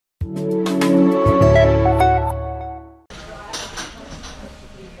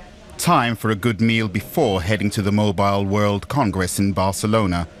Time for a good meal before heading to the Mobile World Congress in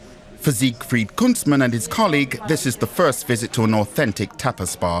Barcelona. For Siegfried Kunzmann and his colleague, this is the first visit to an authentic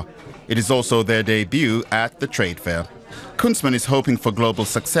tapas bar. It is also their debut at the trade fair. Kunzmann is hoping for global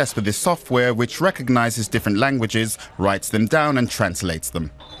success with this software which recognizes different languages, writes them down and translates them.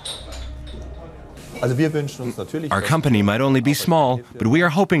 Our company might only be small, but we are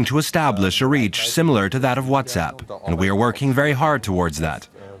hoping to establish a reach similar to that of WhatsApp, and we are working very hard towards that.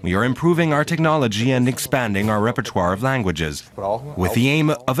 We are improving our technology and expanding our repertoire of languages, with the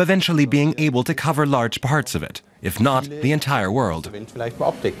aim of eventually being able to cover large parts of it, if not the entire world.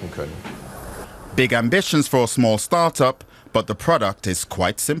 Big ambitions for a small startup, but the product is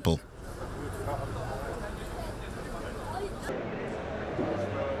quite simple.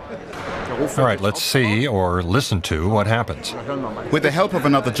 All right, let's see or listen to what happens. With the help of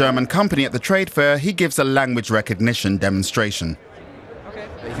another German company at the trade fair, he gives a language recognition demonstration.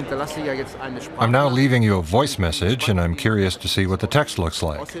 I'm now leaving you a voice message, and I'm curious to see what the text looks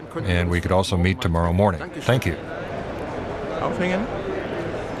like. And we could also meet tomorrow morning. Thank you.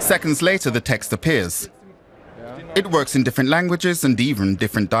 Seconds later, the text appears. It works in different languages and even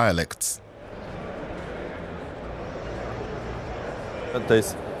different dialects.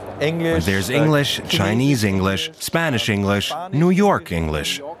 There's English, Chinese English, Spanish English, New York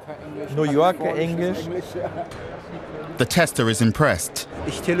English. The tester is impressed.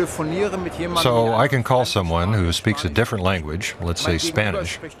 So I can call someone who speaks a different language, let's say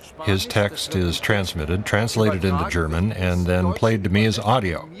Spanish. His text is transmitted, translated into German, and then played to me as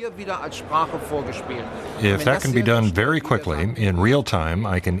audio. If that can be done very quickly, in real time,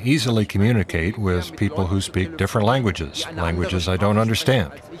 I can easily communicate with people who speak different languages, languages I don't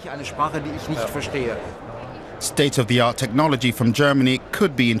understand. State-of-the-art technology from Germany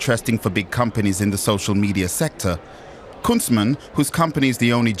could be interesting for big companies in the social media sector. Kunzmann, whose company is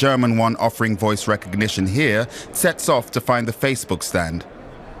the only German one offering voice recognition here, sets off to find the Facebook stand.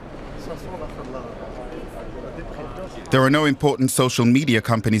 There are no important social media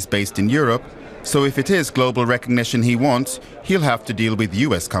companies based in Europe, so if it is global recognition he wants, he'll have to deal with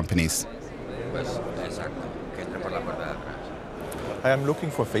US companies. I am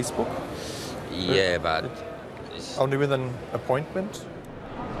looking for Facebook. Yeah, but only with an appointment.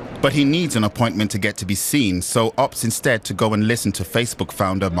 But he needs an appointment to get to be seen, so opts instead to go and listen to Facebook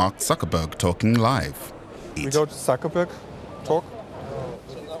founder Mark Zuckerberg talking live. We go to Zuckerberg talk?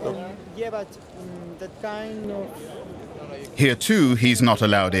 Yeah, but that kind of... Here too, he's not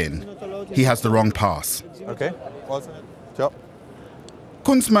allowed in. He has the wrong pass. Okay. Yeah.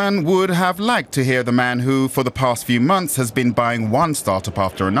 Kunzmann would have liked to hear the man who, for the past few months, has been buying one startup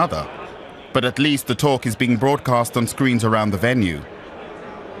after another. But at least the talk is being broadcast on screens around the venue.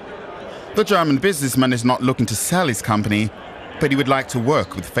 The German businessman is not looking to sell his company, but he would like to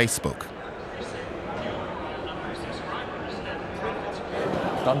work with Facebook.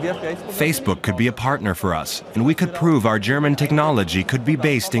 Facebook could be a partner for us, and we could prove our German technology could be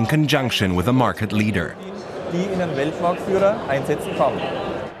based in conjunction with a market leader.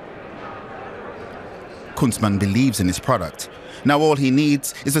 Kunzmann believes in his product. Now all he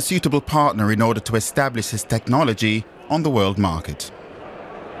needs is a suitable partner in order to establish his technology on the world market.